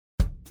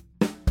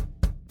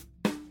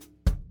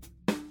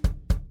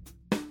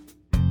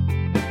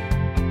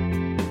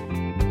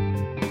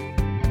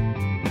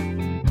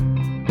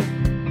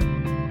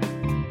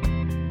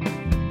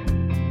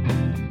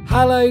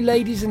Hello,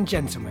 ladies and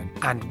gentlemen,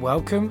 and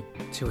welcome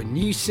to a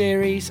new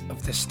series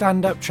of the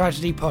Stand Up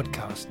Tragedy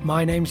podcast.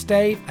 My name's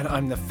Dave, and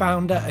I'm the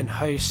founder and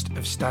host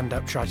of Stand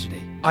Up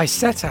Tragedy. I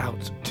set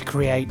out to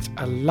create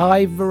a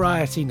live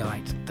variety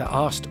night that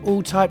asked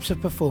all types of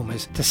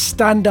performers to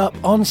stand up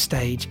on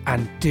stage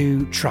and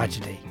do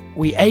tragedy.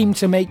 We aim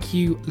to make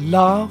you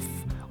laugh,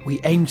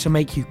 we aim to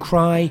make you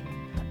cry,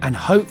 and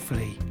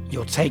hopefully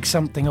you'll take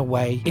something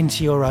away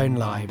into your own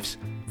lives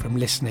from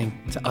listening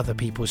to other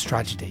people's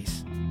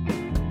tragedies.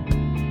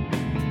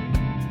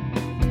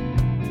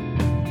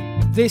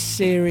 This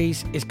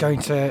series is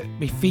going to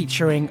be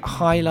featuring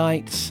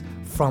highlights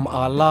from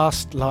our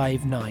last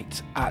live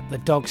night at the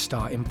Dog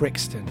Star in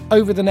Brixton.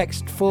 Over the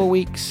next 4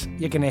 weeks,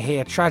 you're going to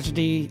hear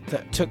tragedy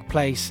that took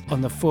place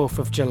on the 4th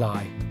of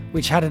July,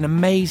 which had an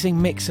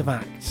amazing mix of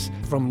acts,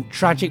 from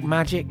tragic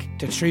magic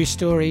to true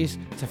stories,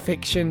 to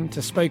fiction,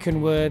 to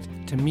spoken word,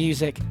 to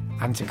music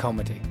and to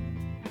comedy.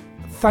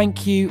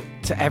 Thank you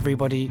to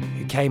everybody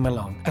who came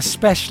along,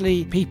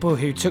 especially people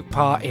who took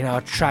part in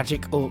our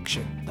tragic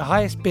auction. The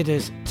highest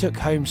bidders took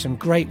home some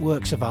great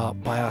works of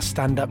art by our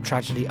stand-up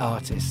tragedy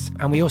artists,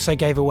 and we also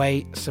gave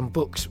away some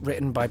books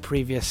written by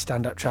previous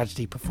stand-up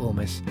tragedy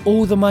performers.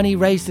 All the money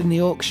raised in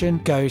the auction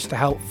goes to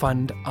help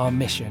fund our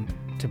mission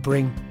to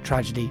bring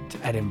tragedy to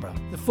Edinburgh.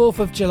 The 4th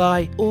of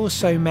July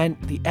also meant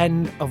the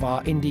end of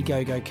our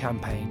Indiegogo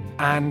campaign,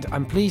 and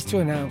I'm pleased to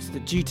announce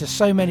that due to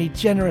so many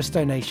generous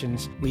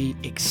donations, we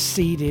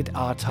exceeded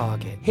our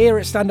target. Here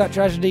at Stand Up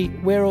Tragedy,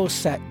 we're all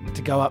set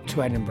to go up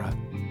to Edinburgh.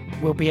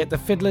 We'll be at the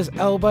Fiddler's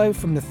Elbow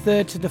from the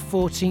 3rd to the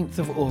 14th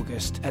of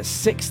August at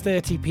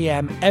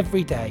 6:30pm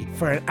every day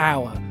for an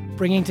hour,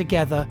 bringing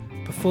together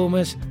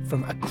performers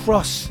from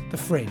across the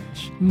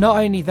Fringe. Not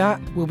only that,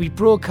 we'll be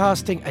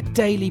broadcasting a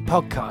daily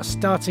podcast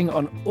starting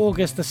on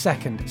August the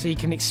 2nd, so you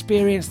can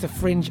experience the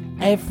Fringe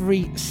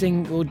every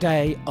single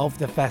day of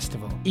the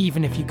festival,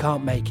 even if you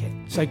can't make it.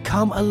 So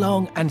come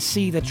along and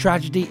see the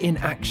tragedy in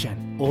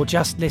action, or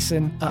just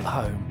listen at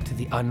home to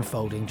the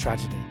unfolding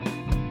tragedy.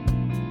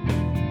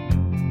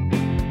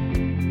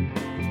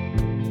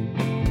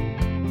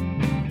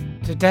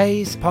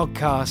 Today's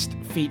podcast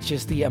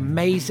features the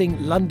amazing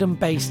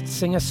London-based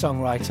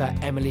singer-songwriter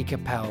Emily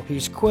Capell,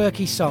 whose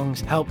quirky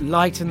songs help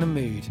lighten the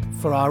mood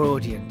for our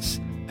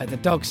audience at the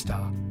Dog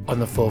Star on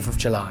the 4th of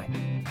July.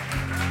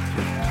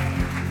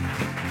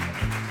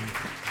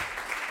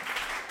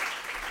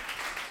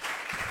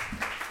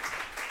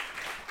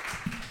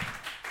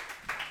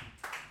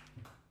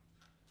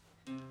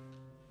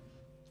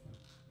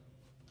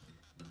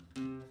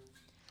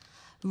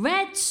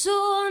 Red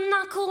sore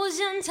knuckles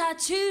and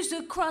tattoos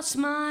across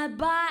my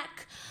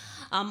back.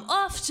 I'm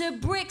off to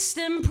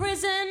Brixton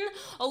prison,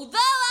 although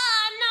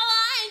I know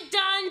I ain't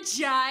done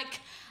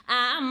jack.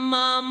 And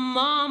my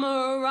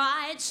mama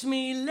writes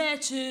me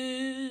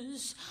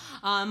letters.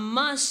 I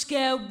must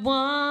get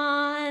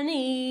one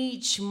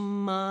each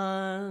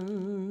month.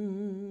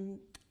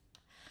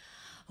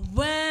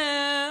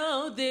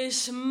 Well,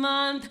 this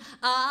month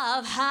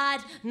I've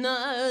had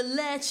no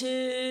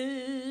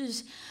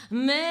letters.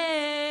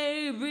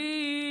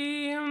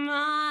 Maybe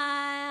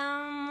my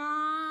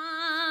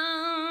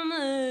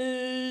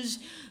mama's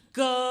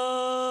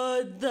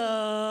got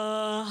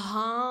the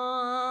hump.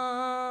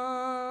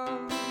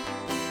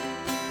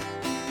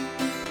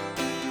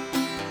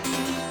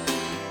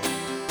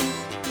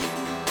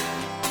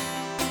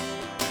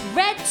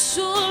 Red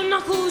sore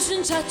knuckles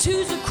and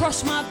tattoos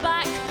across my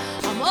back.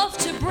 I'm off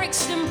to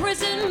Brixton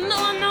prison. No,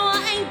 I know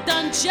I ain't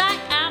done jack.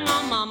 And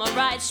my mama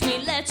writes me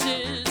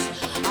letters.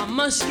 I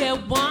must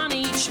get one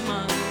each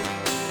month.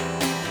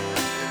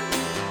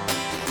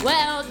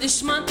 Well,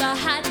 this month I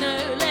had no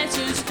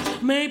letters.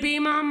 Maybe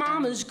my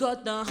mama's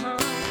got the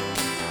hump.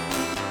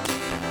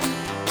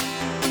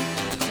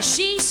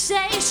 She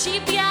says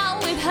she'd be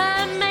out with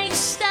her mate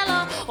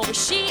Stella, or was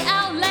she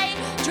out late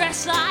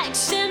dressed like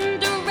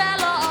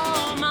Cinderella?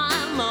 Oh,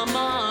 my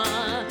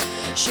mama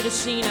should have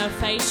seen her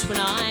face when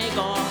I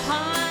got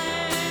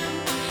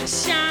home,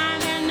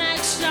 standing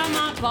next to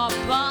my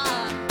papa.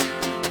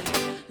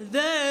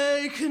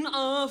 They can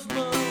have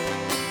mine.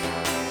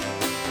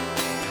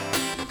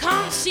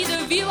 Can't see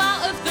the view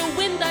out of the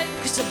window,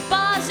 cause the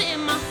bars are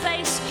in my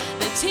face.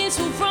 The tears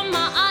fall from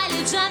my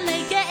eyelids and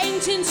they get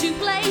inked into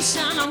place.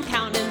 And I'm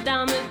counting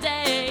down the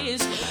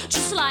days,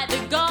 just like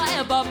the guy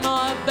above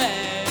my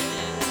bed.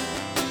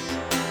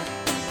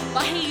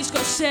 But he's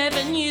got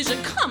 7 years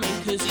of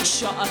coming, cause he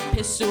shot a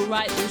pistol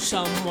right through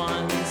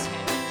someone's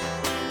head.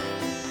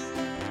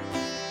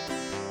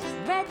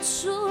 Red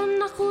sore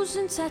knuckles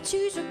and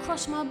tattoos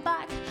across my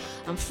back.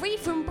 I'm free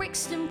from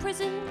Brixton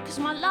prison, cause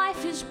my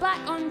life is back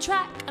on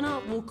track. And I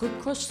walk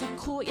across the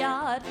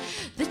courtyard,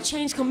 the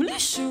chains come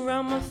loose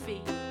around my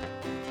feet.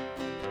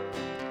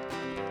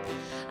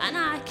 And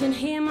I can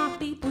hear my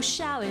people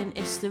shouting,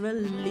 it's the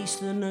release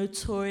of the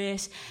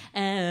notorious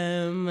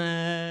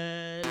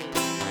Emily.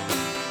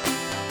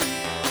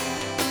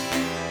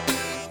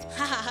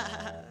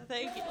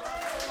 Thank you.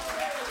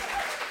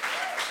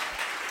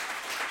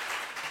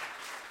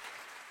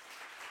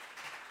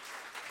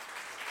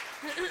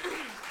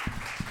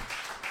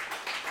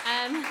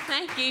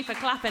 Thank you for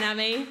clapping at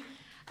me.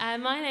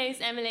 My name's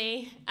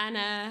Emily,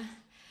 and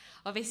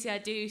obviously I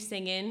do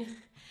singing.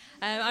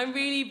 I'm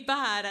really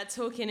bad at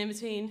talking in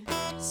between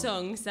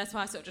songs. That's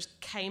why I sort of just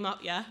came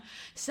up, yeah.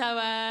 So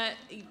I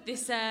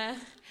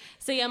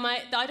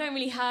don't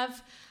really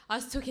have. I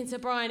was talking to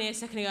Brian here a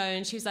second ago,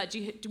 and she was like,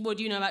 "What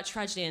do you know about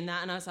tragedy and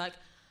that?" And I was like,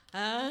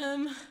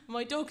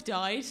 "My dog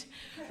died,"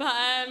 but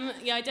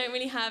I don't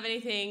really have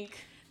anything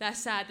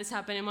that's sad that's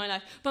happened in my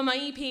life. But my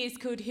EP is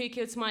called "Who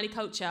Killed Smiley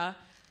Culture,"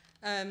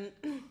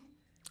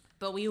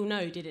 but we all know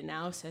who did it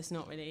now, so it's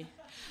not really.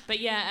 But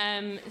yeah,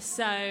 do you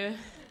know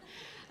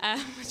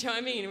what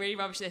I mean? Really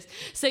rubbish this.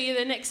 So yeah,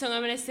 the next song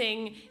I'm going to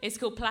sing is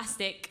called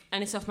Plastic,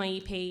 and it's off my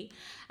EP.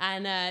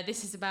 And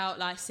this is about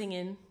like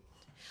singing.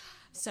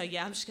 So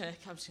yeah, I'm just gonna.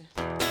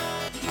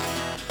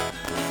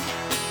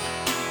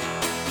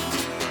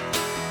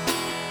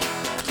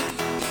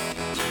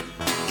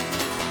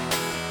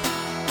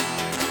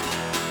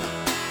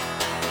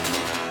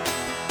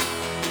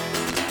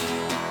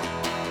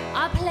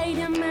 I played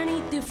in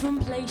many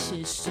different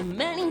places, to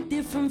many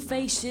different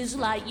faces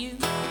like you.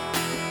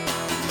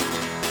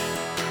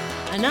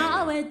 And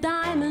I'll wear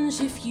diamonds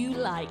if you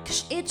like,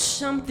 'cause it's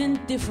something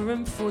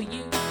different for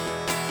you.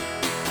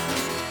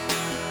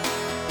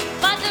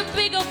 But the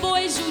bigger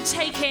boys will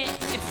take it.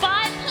 If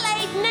I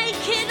played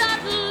naked,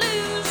 I'd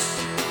lose.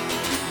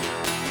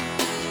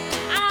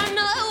 I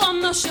know I'm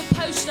not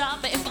supposed to,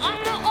 but if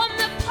I'm not on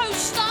the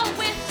poster,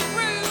 we're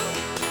through.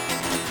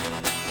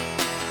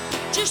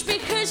 Just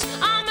because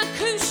I'm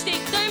acoustic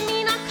don't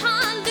mean I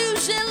can't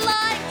lose it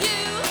like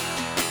you.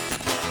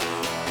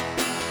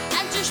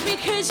 And just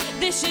because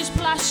this is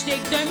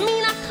plastic don't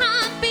mean I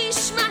can't be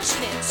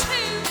smashing it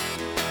too.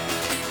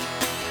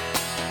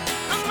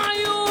 And while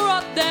you're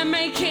up there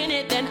making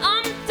it, then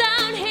I'm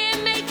down here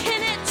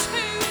making it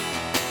too.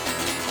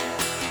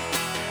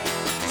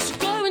 So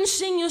go and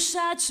sing your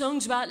sad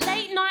songs about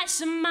late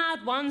nights and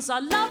mad ones. I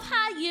love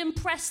how you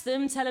impress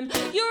them. Tell them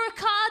you're a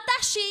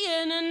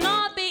Kardashian and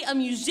I'll be a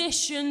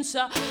musician.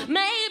 So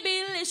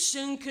maybe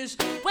listen, 'cause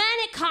when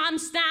it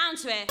comes down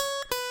to it,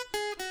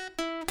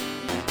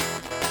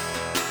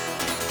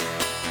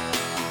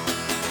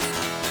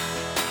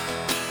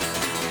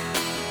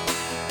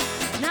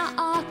 now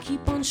I'll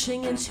keep on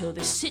singing till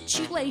the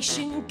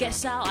situation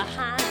gets out of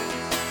hand.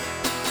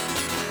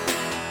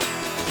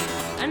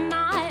 And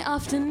night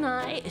after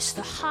night, it's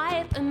the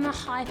hype and the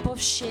hype of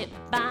shit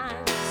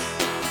bands.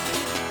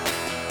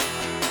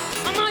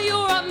 And while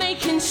you're up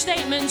making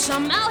statements,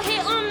 I'm out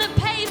here on the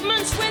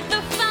pavements with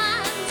the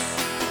fans.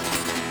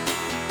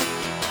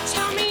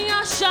 Tell me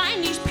I'll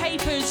sign these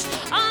papers,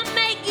 I'll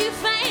make you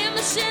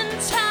famous in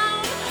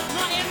town,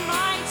 not in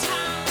my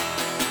town.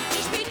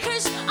 Just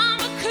because I'm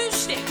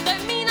acoustic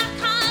don't mean I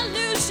can't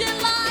lose it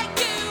like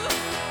you.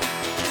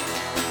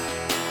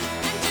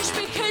 And just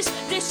because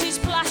this is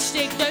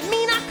plastic don't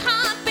mean I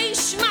can't be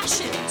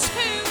smashing it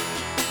too.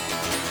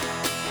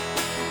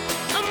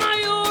 And while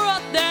you're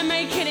up there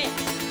making it,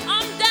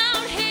 I'm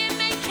down here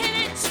making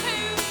it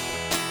too.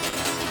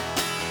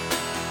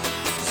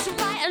 So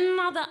write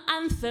another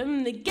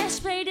anthem that gets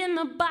played in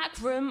the back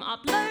room,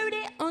 upload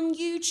it on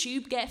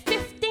YouTube, get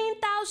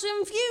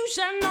 15,000 views,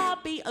 and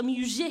I'll be a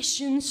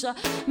musician. So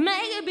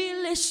maybe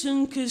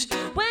listen, 'cause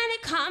when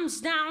it comes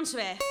down to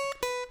it,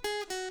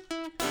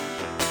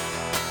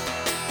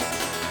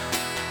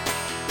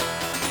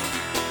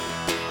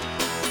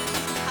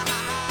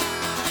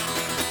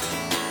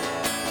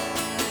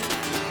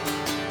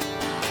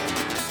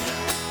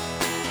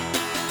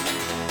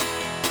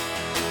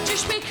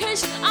 just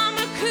because I'm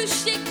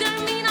acoustic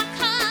don't mean I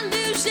can't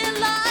lose it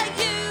like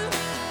you.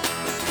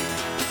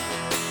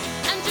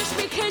 And just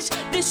because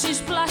this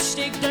is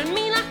plastic don't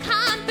mean I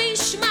can't be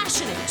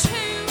smashing it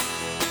too.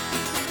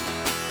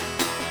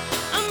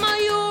 And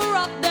while you're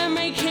up there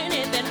making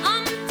it, then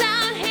I'm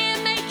down here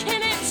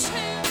making it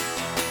too.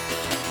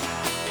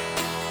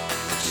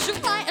 So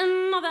write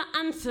another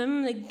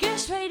anthem that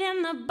gets played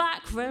in the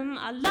back room.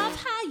 I love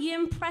how you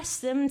impress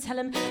them. Tell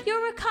them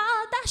you're a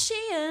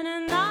Kardashian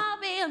and I'll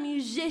be a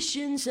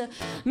musician. So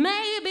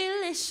maybe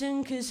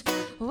listen, 'cause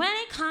when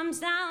it comes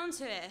down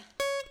to it.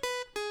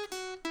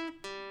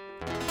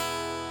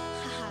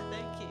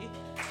 Thank you.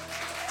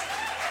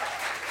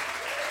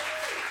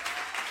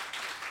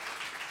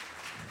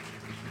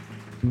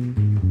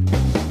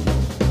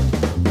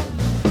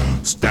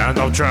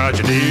 Stand-up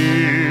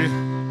tragedy.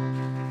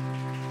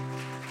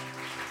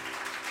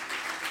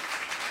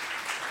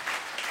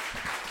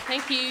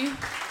 Thank you.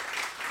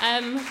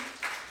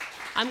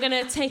 I'm going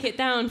to take it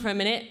down for a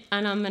minute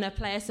and I'm going to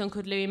play a song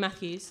called Louis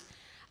Matthews.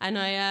 And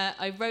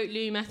I wrote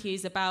Louis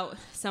Matthews about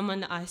someone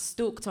that I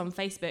stalked on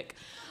Facebook.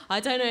 I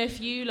don't know if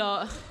you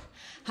lot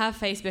have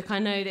Facebook. I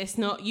know that it's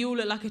not. You all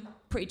look like a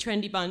pretty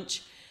trendy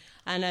bunch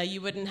and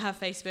you wouldn't have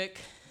Facebook.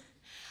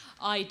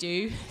 I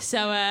do.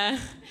 So, and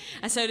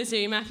so does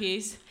Louis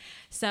Matthews.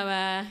 So,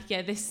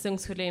 yeah, this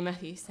song's called Louis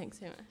Matthews. Thanks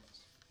so much.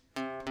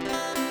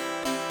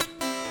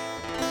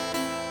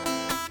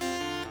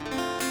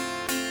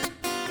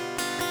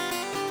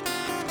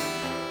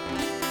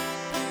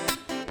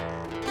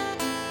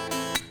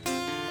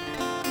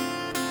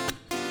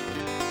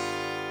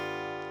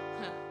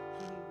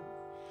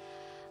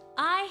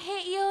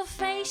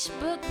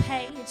 Facebook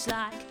page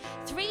like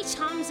 3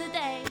 times a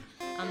day.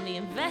 I'm the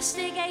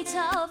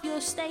investigator of your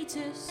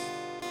status.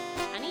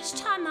 And each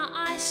time that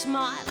I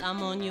smile,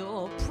 I'm on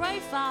your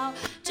profile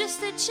just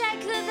to check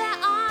that there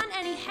aren't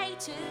any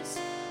haters.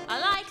 I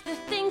like the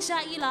things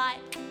that you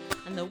like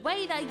and the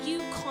way that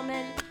you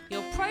comment.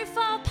 Your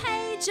profile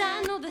page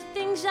and all the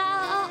things that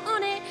are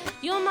on it.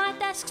 You're my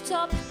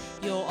desktop,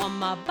 you're on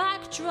my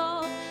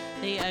backdrop,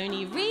 the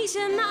only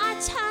reason that I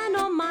turn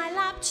on my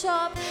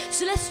laptop.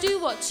 So let's do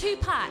what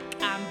Tupac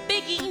and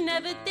Biggie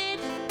never did,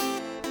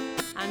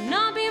 and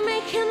I'll be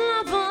making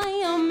love on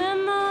your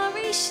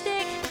memory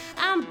stick.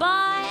 And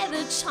by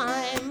the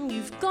time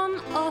you've gone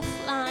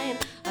offline,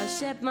 I've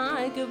said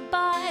my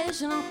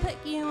goodbyes and I'll put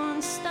you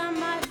on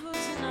standby for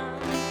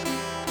tonight.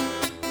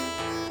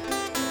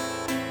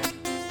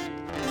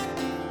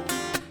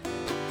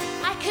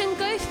 I can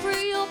go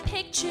through your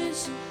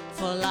pictures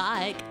for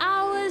like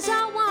hours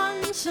at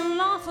once and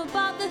laugh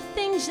about the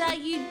things that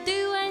you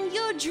do when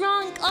you're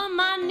drunk on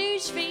my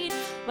newsfeed.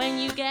 When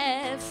you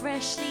get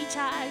freshly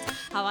tagged,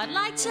 how I'd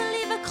like to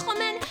leave a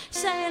comment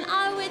saying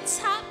I would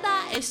tap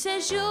that. It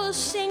says you're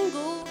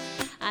single,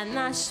 and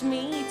that's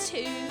me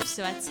too.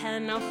 So I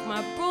turn off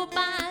my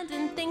broadband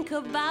and think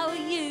about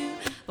you.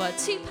 What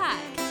Tupac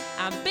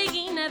and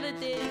Biggie never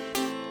did.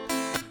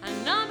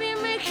 And I'll be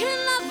making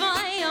love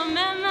on your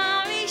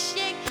memory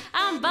stick.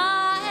 And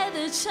by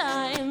the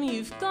time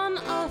you've gone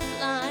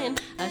offline,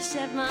 I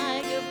said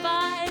my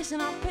goodbyes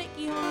and I'll put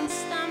you on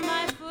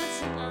standby for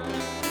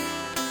tonight.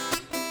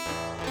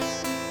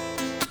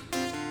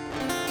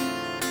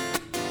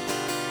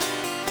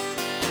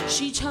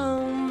 She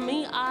told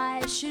me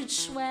I should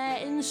swear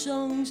in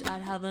songs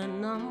I'd have a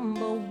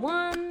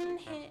 #1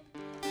 hit.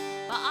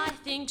 But I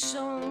think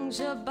songs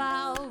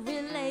about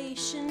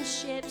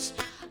relationships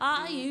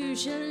are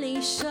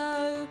usually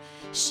so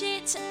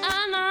shit.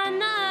 And I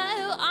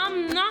know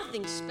I'm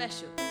nothing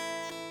special.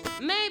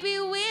 Maybe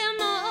we're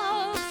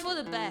not for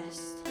the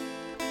best.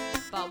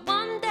 But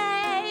one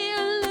day,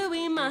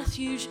 Louis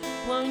Matthews,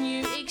 won't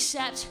you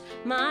accept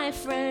my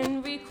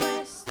friend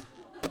request?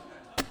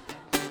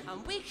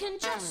 And we can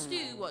just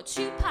do what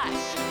Tupac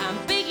and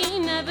Biggie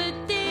never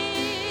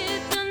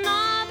did. And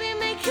I'll be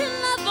making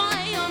love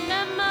on your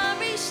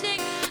memory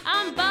stick.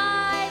 And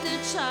by the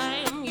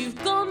time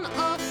you've gone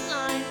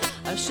offline,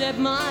 I've said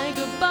my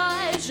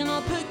goodbyes and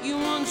I'll put you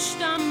on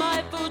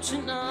standby for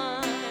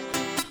tonight.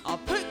 I'll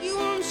put you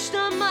on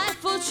standby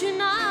for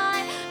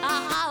tonight.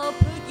 I'll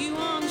put you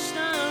on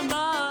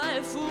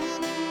standby for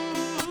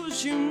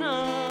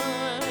tonight.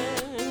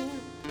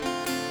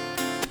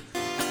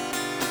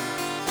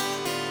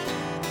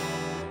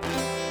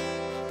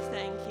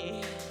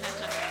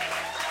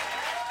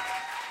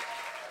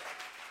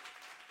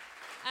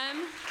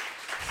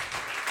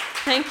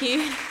 Thank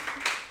you.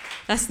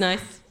 That's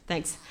nice.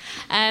 Thanks.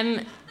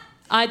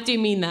 I do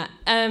mean that.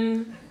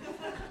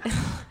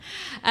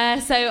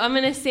 So I'm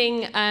going to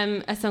sing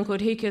a song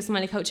called Who Kills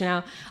Smiley Culture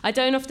now. I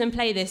don't often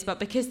play this, but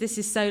because this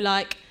is so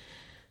like,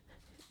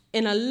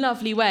 in a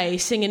lovely way,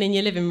 singing in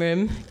your living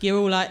room, you're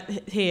all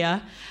like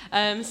here.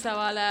 So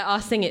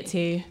I'll sing it to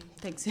you.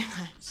 Thanks so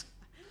much.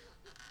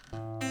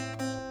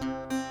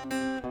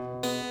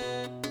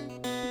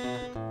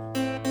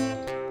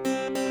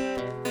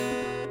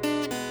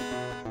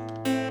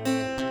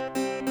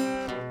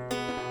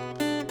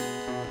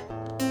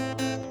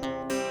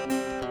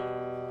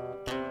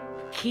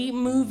 Keep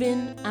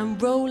moving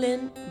and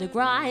rolling, the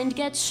grind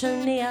gets so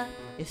near.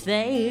 If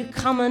they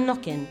come a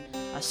knocking,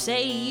 I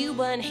say you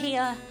weren't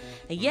here.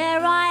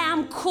 Yeah, I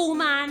am cool,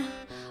 man.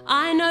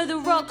 I know the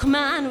rock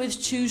man with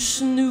 2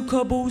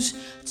 snooker balls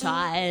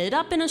tied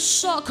up in a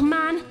sock,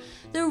 man.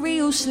 The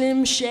real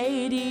Slim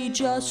Shady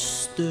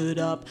just stood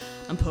up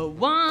and put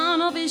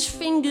one of his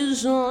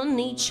fingers on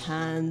each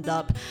hand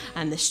up.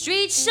 And the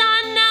streets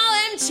are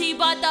now empty,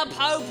 but the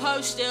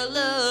popo's still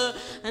there.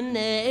 And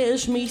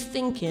there's me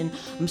thinking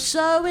I'm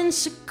so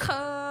insecure,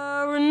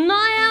 and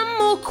I am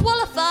more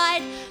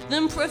qualified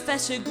than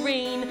Professor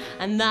Green.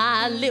 And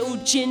that little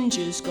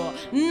ginger's got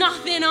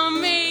nothing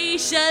on me.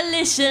 So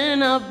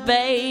listen up,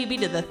 baby,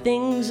 to the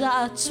things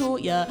I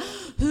taught ya.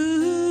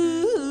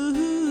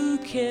 Who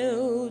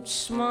killed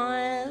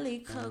Smiley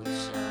Culture?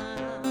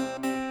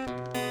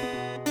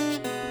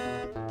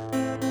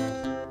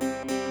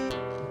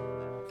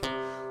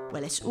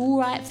 Well, it's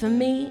alright for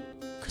me,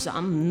 'cause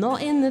I'm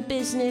not in the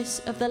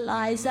business of the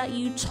lies that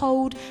you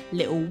told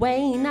Little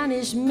Wayne and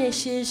his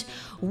missus,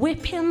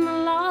 whipping the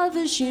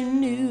lovers you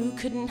knew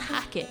couldn't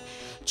hack it,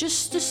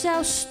 just to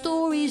sell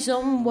stories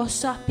on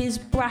what's up his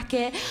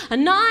bracket.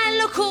 And I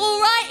look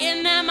alright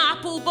in them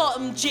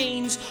apple-bottom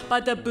jeans,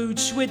 but the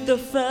boots with the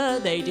fur,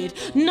 they did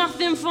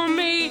nothing for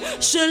me.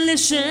 So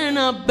listen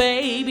up,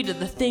 baby, to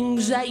the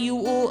things that you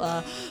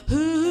oughta.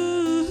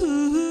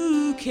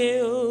 Who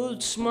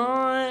killed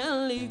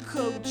Smiley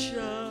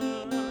Culture?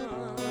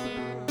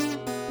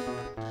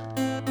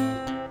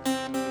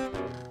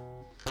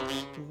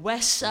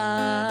 West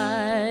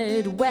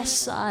side,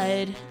 west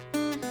side,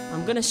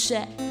 I'm gonna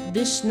set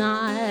this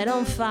night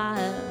on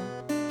fire.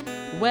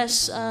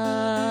 West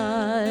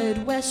side,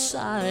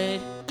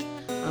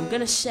 I'm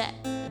gonna set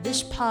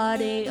this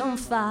party on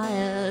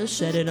fire,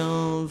 set it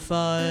on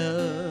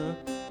fire.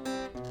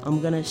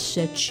 I'm gonna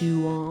set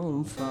you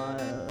on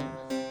fire.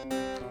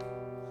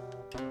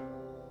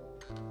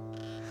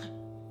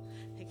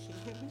 Thank you.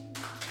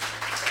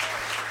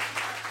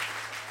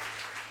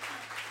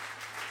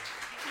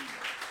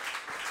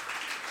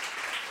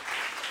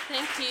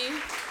 Thank you.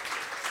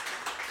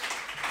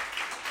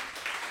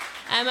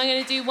 I'm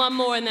going to do one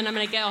more and then I'm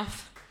going to get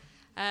off.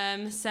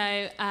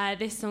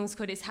 This song's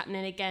called It's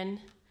Happening Again.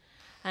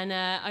 And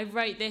I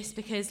wrote this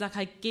because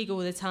I gig all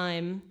the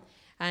time.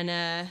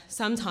 And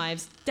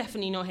sometimes,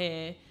 definitely not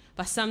here,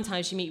 but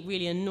sometimes you meet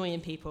really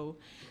annoying people.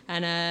 So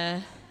I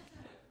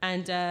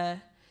end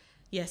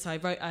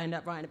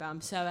up writing about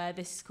them. So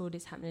this is called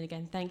It's Happening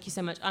Again. Thank you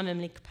so much. I'm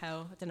Emily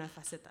Capell. I don't know if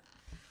I said that.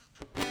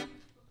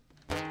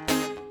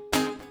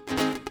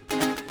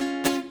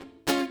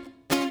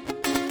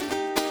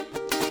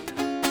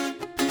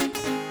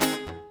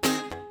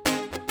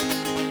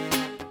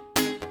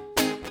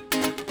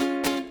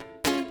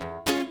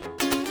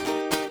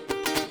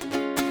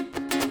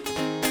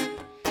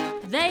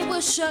 They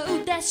were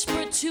so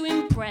desperate to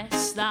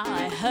impress that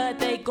I heard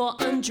they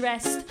got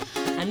undressed,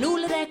 and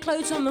all of their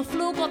clothes on the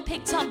floor got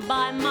picked up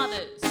by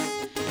mothers.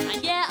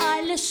 And yeah,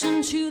 I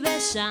listened to their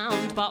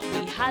sound, but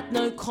we had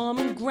no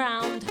common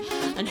ground.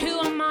 And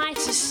who am I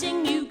to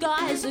sing you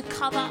guys a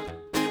cover?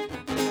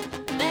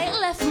 They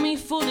left me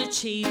for the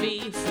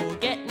TV,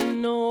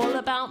 forgetting all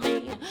about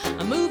me.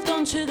 I moved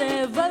on to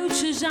their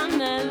voters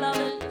and their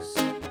lovers.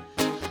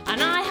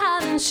 And I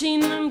haven't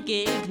seen them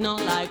gig,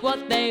 not like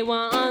what they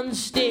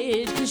once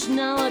did, 'cause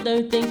now I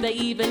don't think they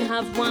even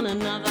have one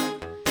another.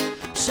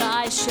 So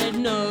I said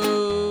no,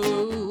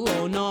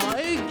 oh not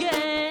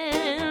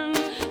again.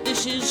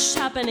 This is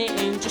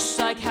happening just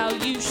like how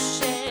you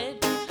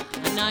said.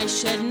 And I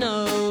said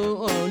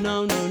no, oh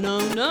no, no, no,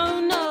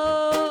 no,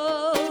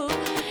 no.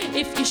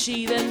 If you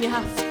see them you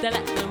have to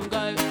let them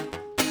go.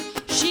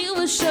 She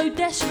was so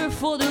desperate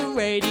for the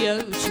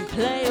radio to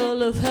play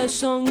all of her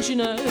songs, you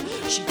know.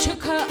 She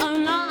took her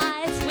own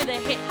life with a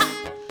hit. Ha!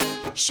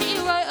 She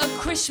wrote a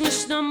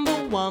Christmas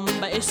 #1,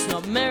 but it's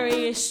not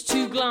merry, it's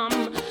too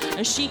glum.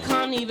 And she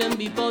can't even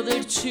be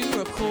bothered to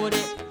record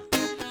it.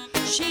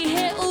 She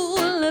hit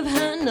all of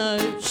her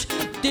notes,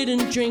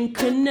 didn't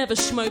drink and never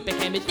smoked,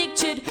 became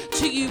addicted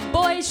to you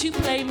boys who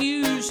play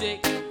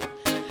music.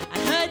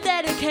 And her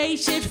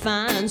dedicated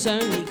fans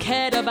only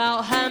cared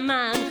about her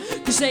man,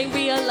 'cause they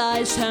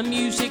realised her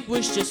music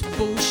was just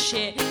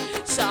bullshit.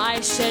 So I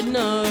said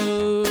no,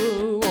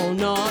 oh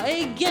not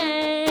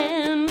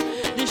again.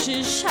 This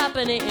is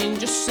happening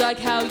just like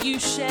how you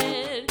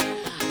said.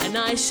 And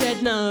I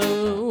said no,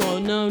 oh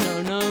no,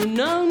 no, no,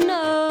 no,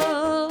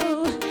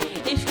 no.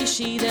 If you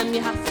see them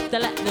you have to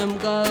let them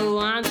go.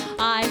 And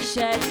I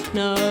said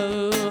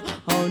no,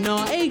 oh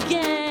not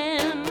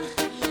again.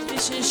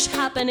 This is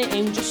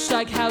happening just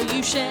like how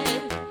you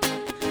said.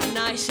 And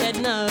I said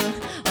no,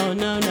 oh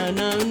no, no,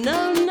 no,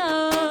 no,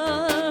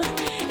 no.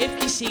 If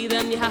you see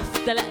them you have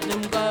to let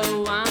them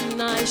go.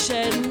 And I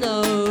said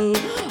no,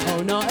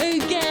 oh not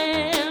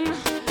again.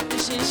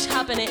 This is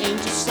happening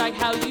just like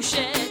how you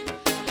said.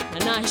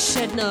 And I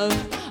said no,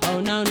 oh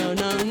no, no,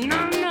 no,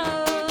 no,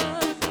 no.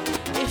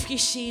 If you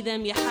see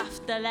them you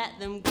have to let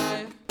them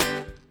go.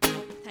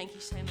 Thank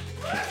you so much.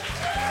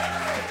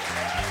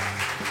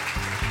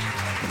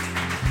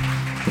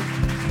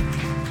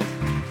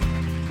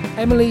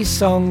 Emily's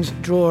songs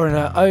draw on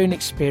her own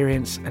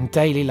experience and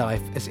daily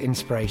life as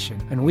inspiration,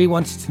 and we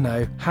wanted to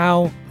know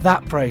how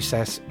that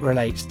process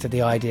relates to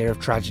the idea of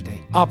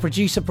tragedy. Our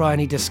producer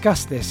Bryony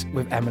discussed this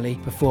with Emily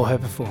before her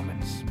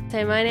performance.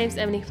 So my name's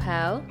Emily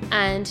Capell,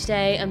 and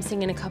today I'm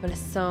singing a couple of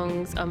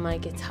songs on my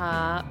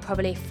guitar,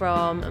 probably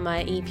from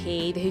my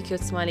EP, the Who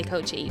Killed Smiley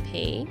Culture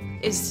EP.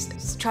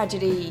 Is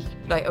tragedy,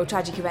 or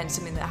tragic events,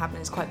 something that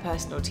happens quite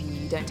personal to you?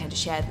 You don't tend to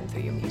share them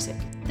through your music?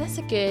 That's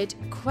a good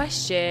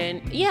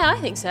question. Yeah, I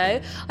think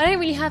so. I don't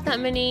really have that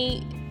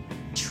many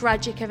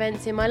tragic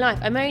events in my life.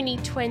 I'm only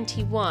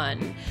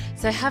 21,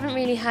 so I haven't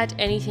really had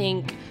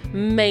anything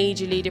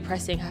majorly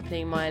depressing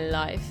happening in my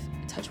life.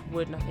 Touch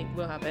wood, nothing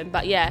will happen,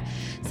 but yeah,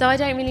 so I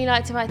don't really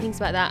like to write things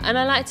about that. And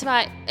I like to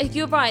write, if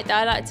you're right,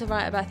 that I like to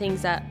write about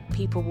things that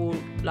people will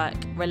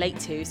relate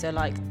to, so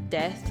like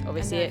death,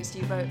 obviously.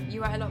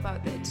 You write a lot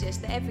about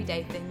just the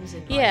everyday things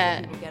and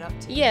yeah, what people get up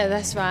to. Yeah,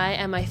 that's right,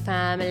 and my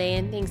family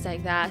and things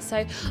like that.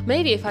 So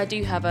maybe if I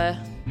do have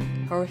a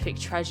horrific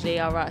tragedy,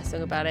 I'll write a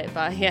song about it.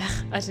 But yeah,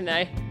 I don't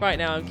know. Right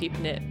now I'm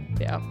keeping it a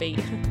bit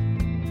upbeat.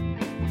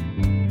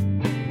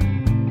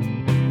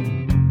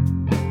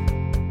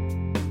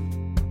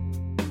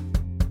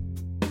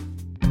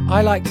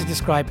 I like to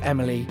describe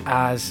Emily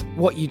as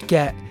what you'd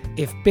get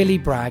if Billy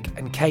Bragg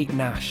and Kate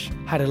Nash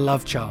had a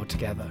love child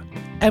together.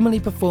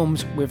 Emily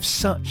performs with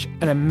such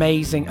an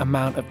amazing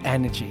amount of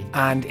energy,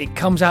 and it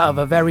comes out of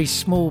a very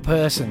small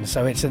person,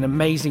 so it's an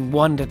amazing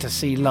wonder to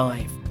see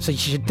live. So you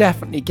should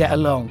definitely get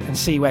along and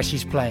see where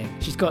she's playing.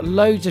 She's got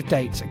loads of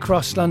dates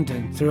across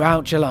London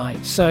throughout July,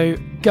 so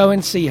go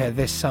and see her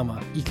this summer.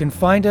 You can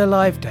find her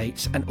live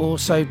dates and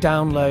also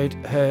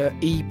download her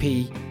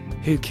EP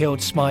Who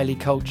Killed Smiley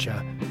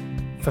Culture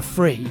for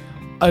free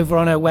over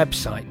on her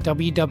website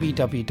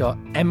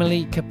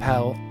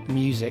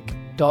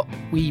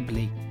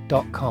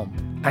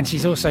www.emilycapellmusic.weebly.com. And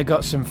she's also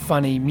got some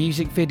funny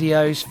music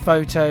videos,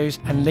 photos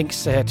and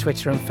links to her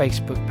Twitter and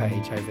Facebook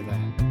page over there.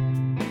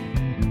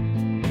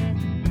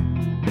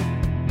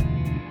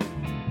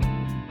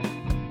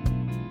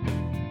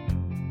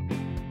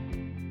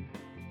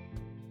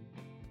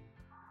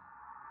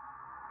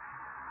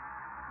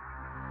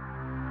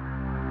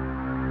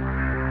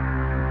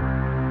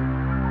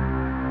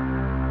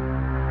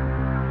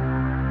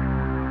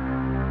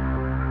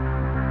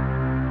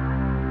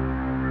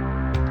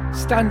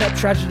 Stand Up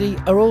Tragedy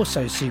are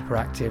also super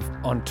active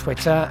on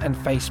Twitter and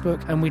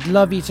Facebook, and we'd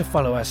love you to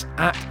follow us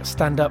at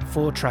Stand Up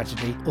for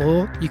Tragedy,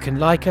 or you can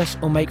like us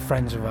or make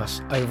friends with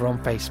us over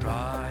on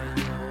Facebook.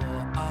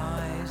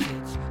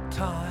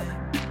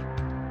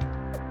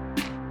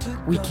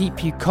 We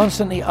keep you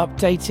constantly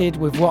updated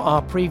with what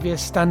our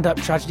previous Stand Up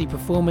Tragedy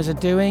performers are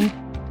doing.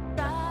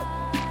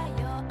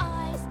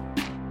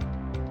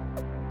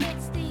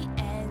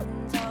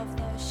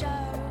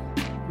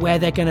 Where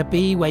they're going to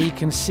be, where you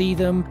can see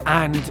them,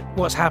 and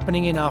what's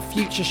happening in our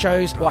future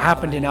shows, what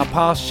happened in our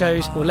past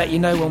shows. We'll let you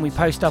know when we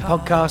post our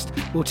podcast.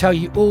 We'll tell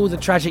you all the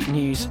tragic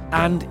news.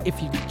 And if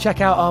you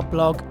check out our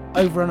blog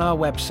over on our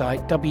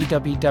website,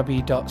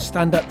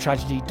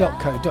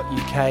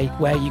 www.standuptragedy.co.uk,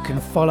 where you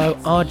can follow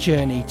our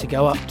journey to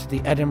go up to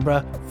the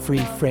Edinburgh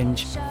Free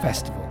Fringe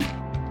Festival.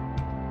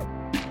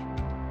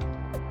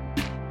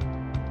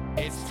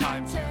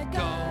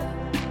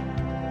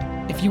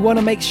 If you want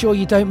to make sure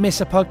you don't miss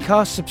a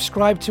podcast,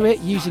 subscribe to it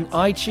using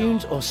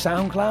iTunes or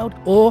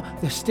SoundCloud or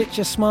the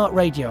Stitcher Smart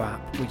Radio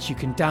app, which you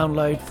can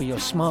download for your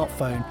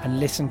smartphone and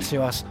listen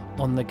to us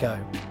on the go.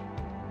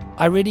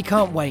 I really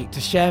can't wait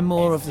to share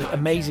more of the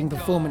amazing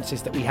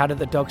performances that we had at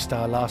the Dog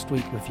Star last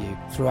week with you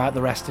throughout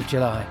the rest of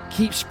July.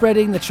 Keep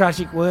spreading the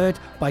tragic word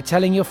by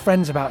telling your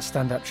friends about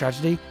Stand Up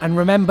Tragedy, and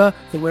remember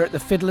that we're at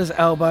the Fiddler's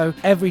Elbow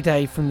every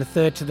day from the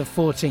 3rd to the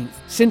 14th.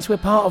 Since we're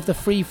part of the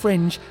Free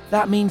Fringe,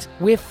 that means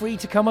we're free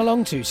to come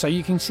along to, so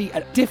you can see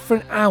a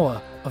different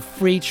hour of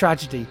free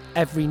tragedy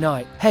every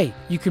night. Hey,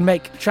 you can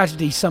make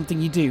tragedy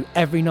something you do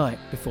every night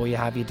before you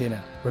have your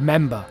dinner.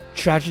 Remember,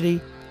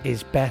 tragedy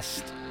is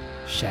best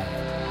shared.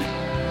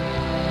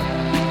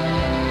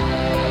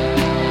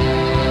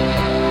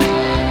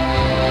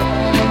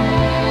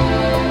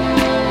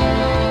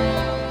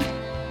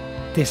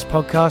 This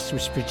podcast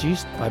was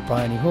produced by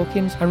Bryony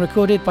Hawkins and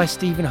recorded by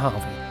Stephen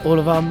Harvey. All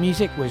of our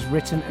music was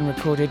written and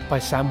recorded by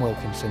Sam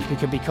Wilkinson, who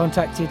can be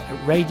contacted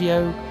at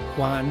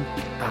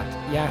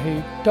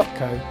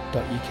radio1@yahoo.co.uk.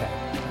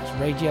 That's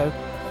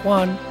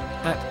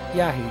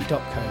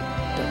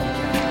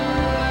radio1@yahoo.co.uk.